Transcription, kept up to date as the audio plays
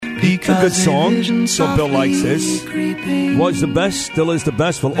It's a good song, so Bill likes this. Was the best, still is the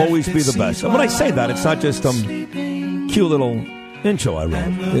best, will always be the best. And when I say that, it's not just some cute little intro I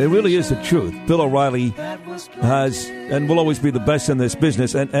wrote. It really is the truth. Bill O'Reilly has and will always be the best in this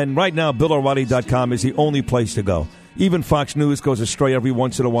business. And right now, BillO'Reilly.com is the only place to go. Even Fox News goes astray every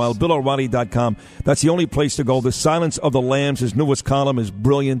once in a while. BillO'Reilly.com, that's the only place to go. The Silence of the Lambs, his newest column, is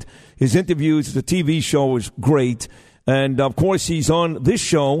brilliant. His interviews, the TV show is great. And, of course, he's on this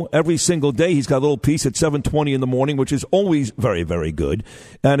show every single day. He's got a little piece at 7:20 in the morning, which is always very, very good.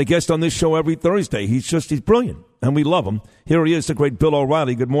 And a guest on this show every Thursday. He's brilliant, and we love him. Here he is, the great Bill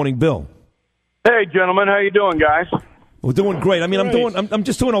O'Reilly. Good morning, Bill. Hey, gentlemen. How you doing, guys? We're doing great. I mean, I'm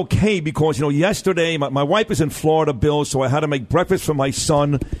just doing okay because, yesterday my wife is in Florida, Bill, so I had to make breakfast for my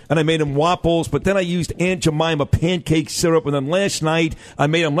son, and I made him waffles, but then I used Aunt Jemima pancake syrup, and then last night I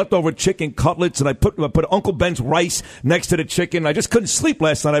made him leftover chicken cutlets, and I put Uncle Ben's rice next to the chicken. I just couldn't sleep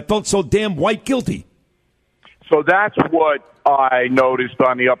last night. I felt so damn white guilty. So that's what I noticed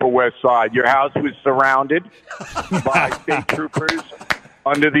on the Upper West Side. Your house was surrounded by state troopers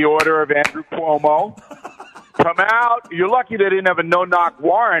under the order of Andrew Cuomo. Come out. You're lucky they didn't have a no-knock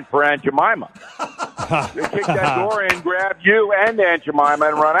warrant for Aunt Jemima. They kicked that door in, grabbed you and Aunt Jemima,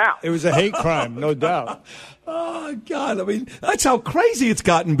 and run out. It was a hate crime, no doubt. Oh, God. I mean, that's how crazy it's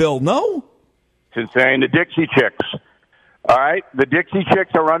gotten, Bill, no? It's insane. The Dixie Chicks. All right? The Dixie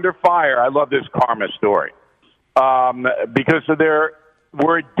Chicks are under fire. I love this karma story. Because of their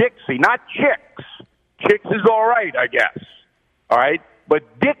word Dixie, not chicks. Chicks is all right, I guess. All right? But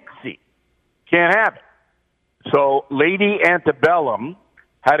Dixie can't have it. So Lady Antebellum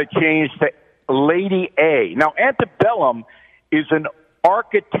had to change to Lady A. Now, antebellum is an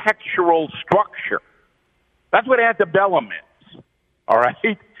architectural structure. That's what antebellum is. All right?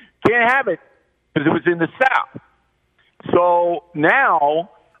 Can't have it because it was in the South. So now,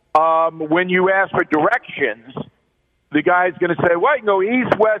 when you ask for directions, the guy's going to say, well, you can go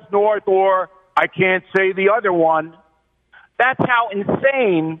east, west, north, or I can't say the other one. That's how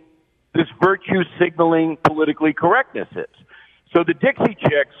insane this virtue signaling politically correctness is. So the Dixie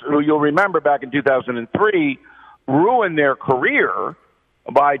Chicks, who you'll remember back in 2003, ruined their career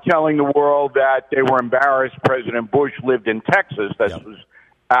by telling the world that they were embarrassed President Bush lived in Texas. This was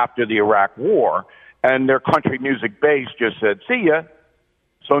after the Iraq War. And their country music base just said, see ya.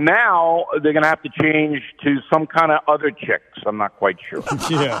 So now they're going to have to change to some kind of other chicks. I'm not quite sure.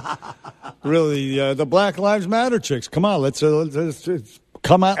 Yeah. Really, the Black Lives Matter chicks. Come on, let's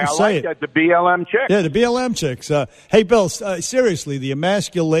come out and say it. The BLM chicks. Yeah, the BLM chicks. Hey, Bill, seriously, the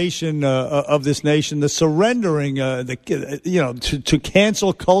emasculation of this nation, the surrendering, to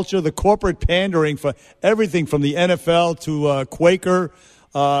cancel culture, the corporate pandering for everything from the NFL to Quaker.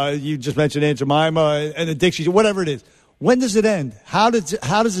 You just mentioned Aunt Jemima and the Dixies, whatever it is. When does it end? How does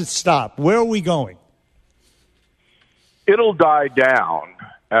it stop? Where are we going? It'll die down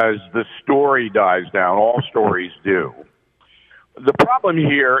as the story dies down. All stories do. The problem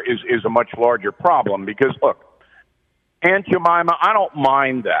here is a much larger problem because, look, Aunt Jemima, I don't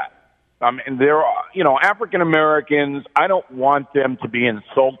mind that. I mean, there are, African Americans, I don't want them to be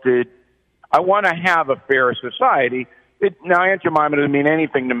insulted. I want to have a fair society. Now, Aunt Jemima doesn't mean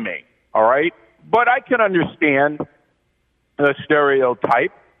anything to me, all right? But I can understand the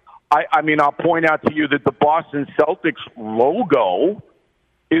stereotype. I mean, I'll point out to you that the Boston Celtics logo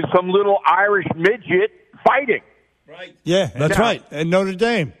is some little Irish midget fighting. Right. Yeah, that's right. And Notre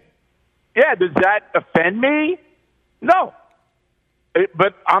Dame. Yeah, does that offend me? No.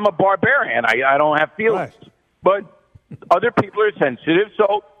 But I'm a barbarian. I don't have feelings. Right. But other people are sensitive.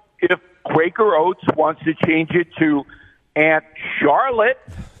 So if Quaker Oats wants to change it to Aunt Charlotte,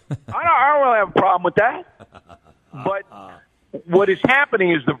 I don't really have a problem with that. But what is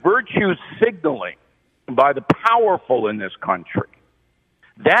happening is the virtue signaling by the powerful in this country.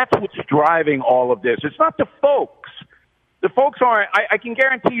 That's what's driving all of this. It's not the folks. The folks aren't. I can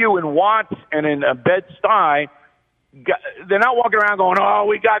guarantee you in Watts and in Bed-Stuy, they're not walking around going, oh,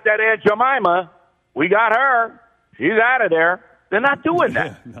 we got that Aunt Jemima. We got her. She's out of there. They're not doing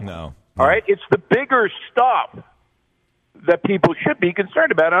that. No. All right? It's the bigger stuff that people should be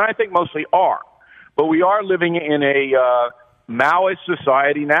concerned about, and I think mostly are. But we are living in a Maoist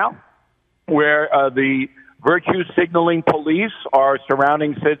society now where the virtue signaling police are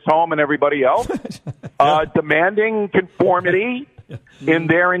surrounding Sid's home and everybody else, demanding conformity in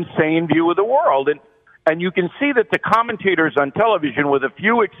their insane view of the world. And you can see that the commentators on television, with a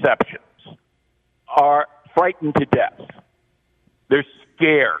few exceptions, are frightened to death. They're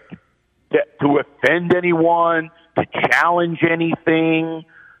scared to offend anyone, to challenge anything.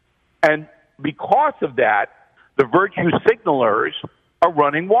 And because of that, the virtue signalers are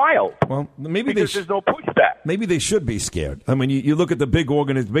running wild. Well, maybe because there's no pushback. Maybe they should be scared. I mean, you look at the big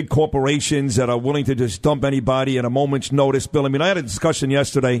big corporations that are willing to just dump anybody at a moment's notice. Bill, I mean, I had a discussion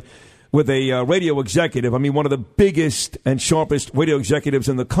yesterday with a radio executive. I mean, one of the biggest and sharpest radio executives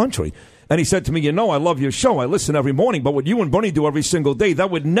in the country. And he said to me, I love your show. I listen every morning. But what you and Bernie do every single day,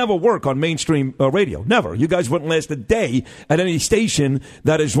 that would never work on mainstream radio. Never. You guys wouldn't last a day at any station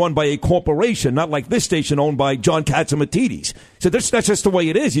that is run by a corporation, not like this station owned by John Catsimatidis. So that's just the way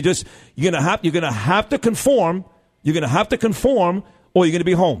it is. You're gonna have to conform. You're gonna have to conform, or you're gonna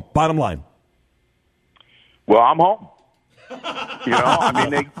be home. Bottom line. Well, I'm home. I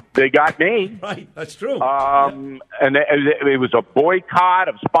mean, they got me. Right, that's true. And it was a boycott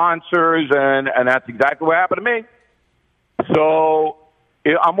of sponsors, and that's exactly what happened to me. So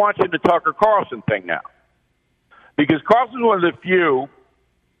I'm watching the Tucker Carlson thing now. Because Carlson's one of the few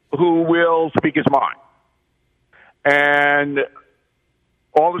who will speak his mind. And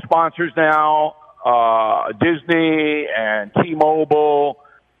all the sponsors now, Disney and T-Mobile,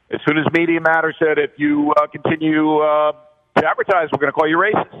 as soon as Media Matters said, if you continue to advertise, we're going to call you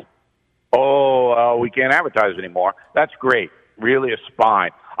racist. We can't advertise anymore. That's great. Really, it's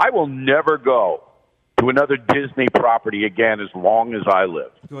fine. I will never go to another Disney property again as long as I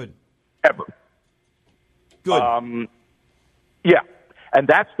live. Good. Ever. Good. Yeah. And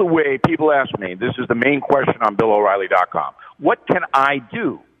that's the way people ask me. This is the main question on BillO'Reilly.com. What can I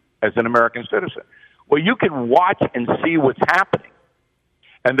do as an American citizen? Well, you can watch and see what's happening.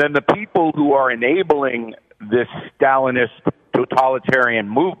 And then the people who are enabling this Stalinist totalitarian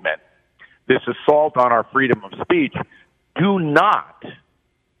movement, this assault on our freedom of speech, do not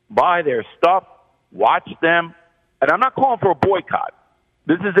buy their stuff, watch them. And I'm not calling for a boycott.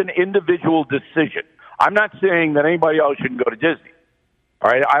 This is an individual decision. I'm not saying that anybody else shouldn't go to Disney.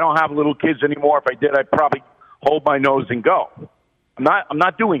 All right, I don't have little kids anymore. If I did, I'd probably hold my nose and go. I'm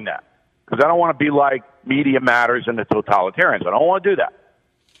not doing that because I don't want to be like Media Matters and the totalitarians. I don't want to do that.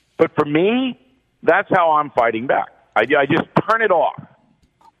 But for me, that's how I'm fighting back. I just turn it off.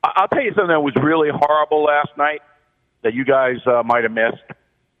 I'll tell you something that was really horrible last night that you guys might have missed.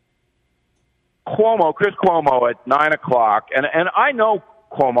 Chris Cuomo at 9 o'clock, and I know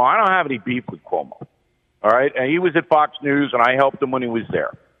Cuomo. I don't have any beef with Cuomo. All right? And he was at Fox News, and I helped him when he was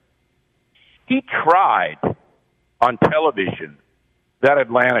there. He tried on television that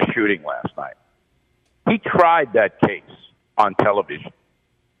Atlanta shooting last night. He tried that case on television.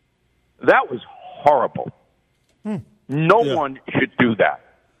 That was horrible. No one should do that.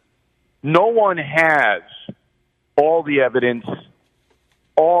 No one has all the evidence,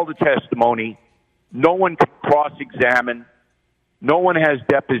 all the testimony. No one can cross-examine. No one has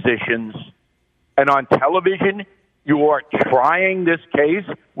depositions. And on television, you are trying this case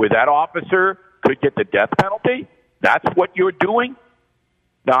where that officer could get the death penalty? That's what you're doing?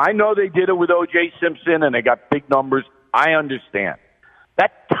 Now, I know they did it with O.J. Simpson, and they got big numbers. I understand.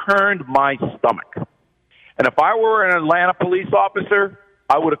 That turned my stomach. And if I were an Atlanta police officer,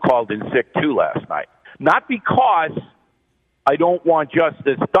 I would have called in sick too last night. Not because I don't want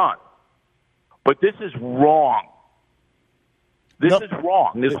justice done, but this is wrong. This is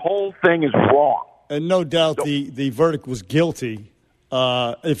wrong. This whole thing is wrong. And no doubt the verdict was guilty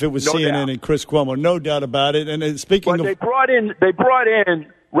if it was CNN and Chris Cuomo. No doubt about it. And speaking of... They brought in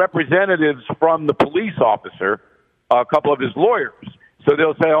representatives from the police officer, a couple of his lawyers. So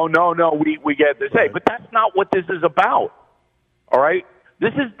they'll say, oh, no, we get this. Hey, but that's not what this is about. All right?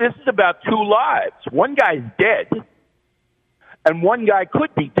 This is about two lives. One guy's dead, and one guy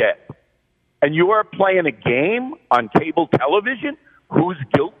could be dead. And you are playing a game on cable television? Who's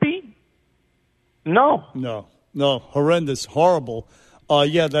guilty? No. Horrendous, horrible.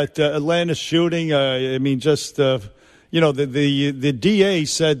 That Atlanta shooting, I mean, just, the DA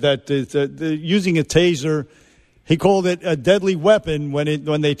said that using a taser, he called it a deadly weapon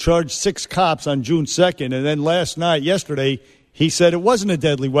when they charged 6 cops on June 2nd. And then yesterday, he said it wasn't a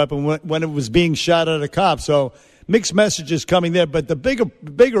deadly weapon when it was being shot at a cop. So mixed messages coming there. But the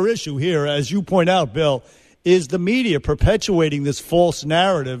bigger issue here, as you point out, Bill, is the media perpetuating this false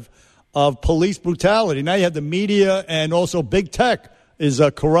narrative of police brutality. Now you have the media and also big tech is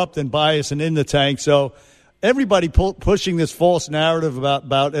corrupt and biased and in the tank. So everybody pushing this false narrative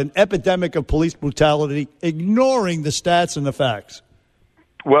about an epidemic of police brutality, ignoring the stats and the facts.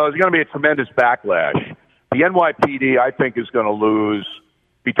 Well, there's going to be a tremendous backlash. The NYPD, I think, is going to lose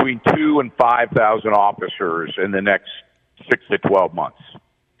between 2,000 and 5,000 officers in the next 6 to 12 months.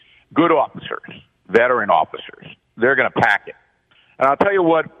 Good officers, veteran officers. They're going to pack it. And I'll tell you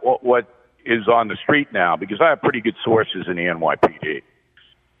what is on the street now, because I have pretty good sources in the NYPD.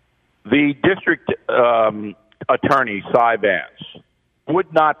 The district attorney, Cy Vance,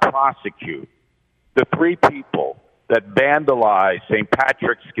 would not prosecute the 3 people that vandalized St.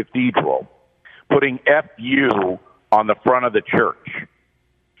 Patrick's Cathedral, putting FU on the front of the church.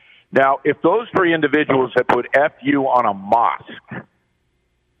 Now, if those 3 individuals had put FU on a mosque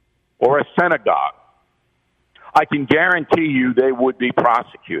or a synagogue, I can guarantee you they would be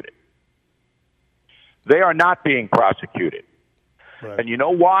prosecuted. They are not being prosecuted. Right. And you know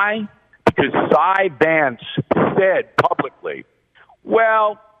why? Because Cy Vance said publicly,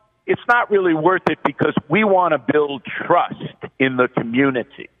 well, it's not really worth it because we want to build trust in the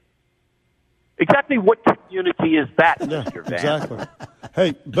community. Exactly what community is that, Mr. Vance? Exactly.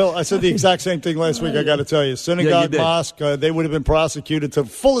 Hey, Bill, I said the exact same thing last week, I got to tell you. Synagogue, mosque, they would have been prosecuted to the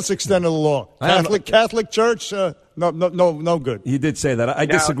fullest extent of the law. Catholic Church, no good. You did say that. I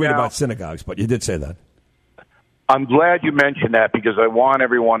disagreed about synagogues, but you did say that. I'm glad you mentioned that because I want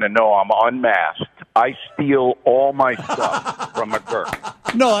everyone to know I'm unmasked. I steal all my stuff from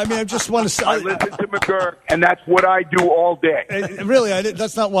McGurk. No, I mean, I just want to say... I listen to McGurk, and that's what I do all day. Really,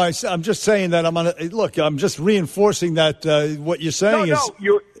 that's not why I'm just saying that I'm on a... Look, I'm just reinforcing that what you're saying is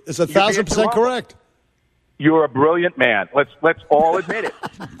 1,000% correct. You're a brilliant man. Let's all admit it.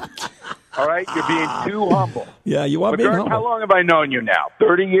 All right? You're being too humble. Yeah, you are McGurk, being humble. how long have I known you now?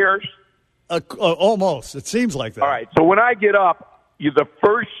 30 years? Almost. It seems like that. All right. So when I get up, the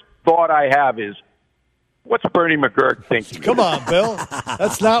first thought I have is, what's Bernie McGurk thinking? Come on, Bill.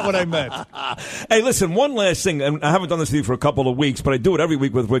 That's not what I meant. Hey, listen, one last thing. And I haven't done this with you for a couple of weeks, but I do it every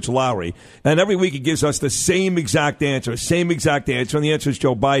week with Rich Lowry. And every week he gives us the same exact answer. And the answer is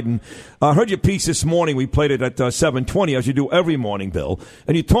Joe Biden. I heard your piece this morning. We played it at 7:20, as you do every morning, Bill.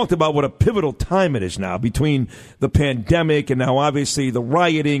 And you talked about what a pivotal time it is now between the pandemic and now obviously the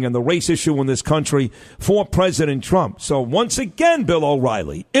rioting and the race issue in this country for President Trump. So once again, Bill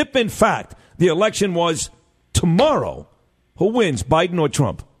O'Reilly, if in fact the election was tomorrow, who wins, Biden or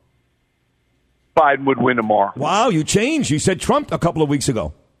Trump? Biden would win tomorrow. Wow, you changed. You said Trump a couple of weeks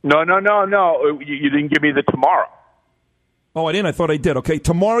ago. No. You didn't give me the tomorrow. Oh, I didn't? I thought I did. Okay,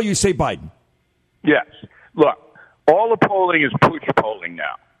 tomorrow you say Biden. Yes. Look, all the polling is push polling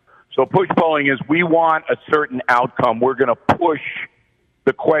now. So push polling is we want a certain outcome. We're going to push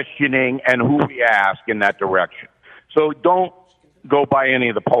the questioning and who we ask in that direction. So don't go by any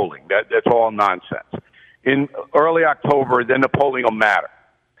of the polling. That's all nonsense. In early October, then the polling will matter.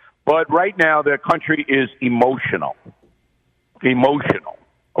 But right now, the country is emotional. Emotional,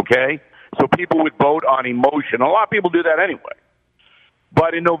 okay? So people would vote on emotion. A lot of people do that anyway.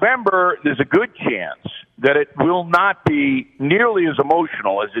 But in November, there's a good chance that it will not be nearly as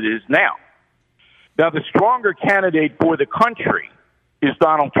emotional as it is now. Now, the stronger candidate for the country is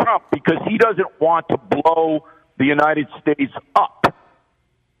Donald Trump because he doesn't want to blow the United States up.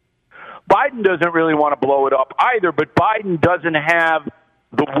 Biden doesn't really want to blow it up either, but Biden doesn't have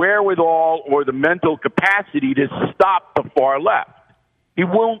the wherewithal or the mental capacity to stop the far left. He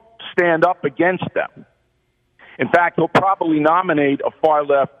won't stand up against them. In fact, he'll probably nominate a far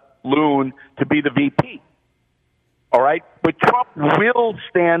left loon to be the VP. All right? But Trump will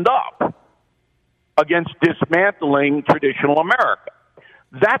stand up against dismantling traditional America.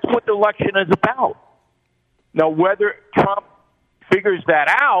 That's what the election is about. Now, whether Trump figures that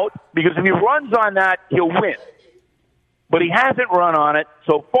out, because if he runs on that, he'll win. But he hasn't run on it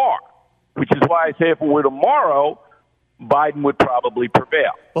so far, which is why I say if it were tomorrow, Biden would probably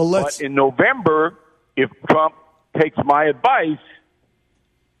prevail. But in November, if Trump takes my advice,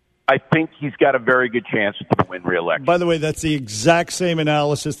 I think he's got a very good chance to win re-election. By the way, that's the exact same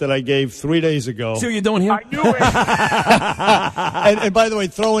analysis that I gave 3 days ago. See what you're doing here? I knew it. and by the way,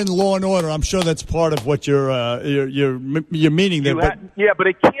 throw in Law and Order. I'm sure that's part of what you're meaning there. Yeah, but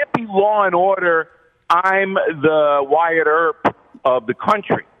it can't be Law and Order. I'm the Wyatt Earp of the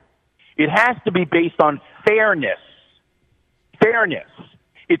country. It has to be based on fairness. Fairness.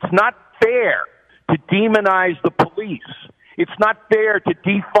 It's not fair to demonize the police. It's not fair to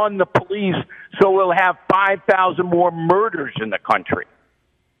defund the police so we'll have 5,000 more murders in the country.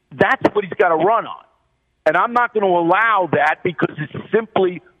 That's what he's got to run on. And I'm not going to allow that because it's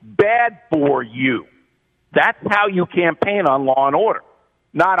simply bad for you. That's how you campaign on Law and Order.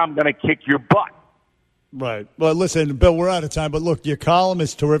 Not I'm going to kick your butt. Right. Well, listen, Bill, we're out of time. But look, your column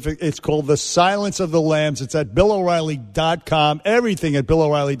is terrific. It's called The Silence of the Lambs. It's at BillO'Reilly.com. Everything at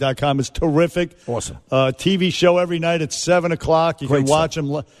BillO'Reilly.com is terrific. Awesome. TV show every night at 7 o'clock. You can watch them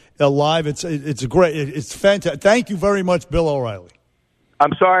live. It's great. It's fantastic. Thank you very much, Bill O'Reilly.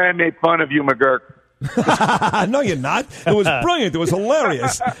 I'm sorry I made fun of you, McGurk. No, you're not. It was brilliant. It was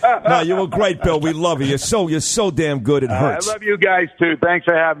hilarious. No, you were great, Bill. We love you. You're so damn good. It hurts. I love you guys too. Thanks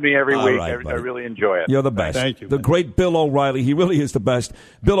for having me every week. Right, I really enjoy it. You're the best. Thank you. The great Bill O'Reilly. He really is the best.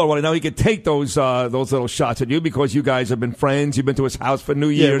 Bill O'Reilly. Now he could take those little shots at you because you guys have been friends. You've been to his house for New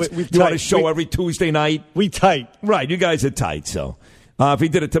Year's. You had a show every Tuesday night. We tight. Right. You guys are tight. So if he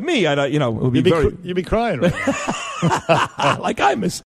did it to me, it would be You'd be crying right now. like I miss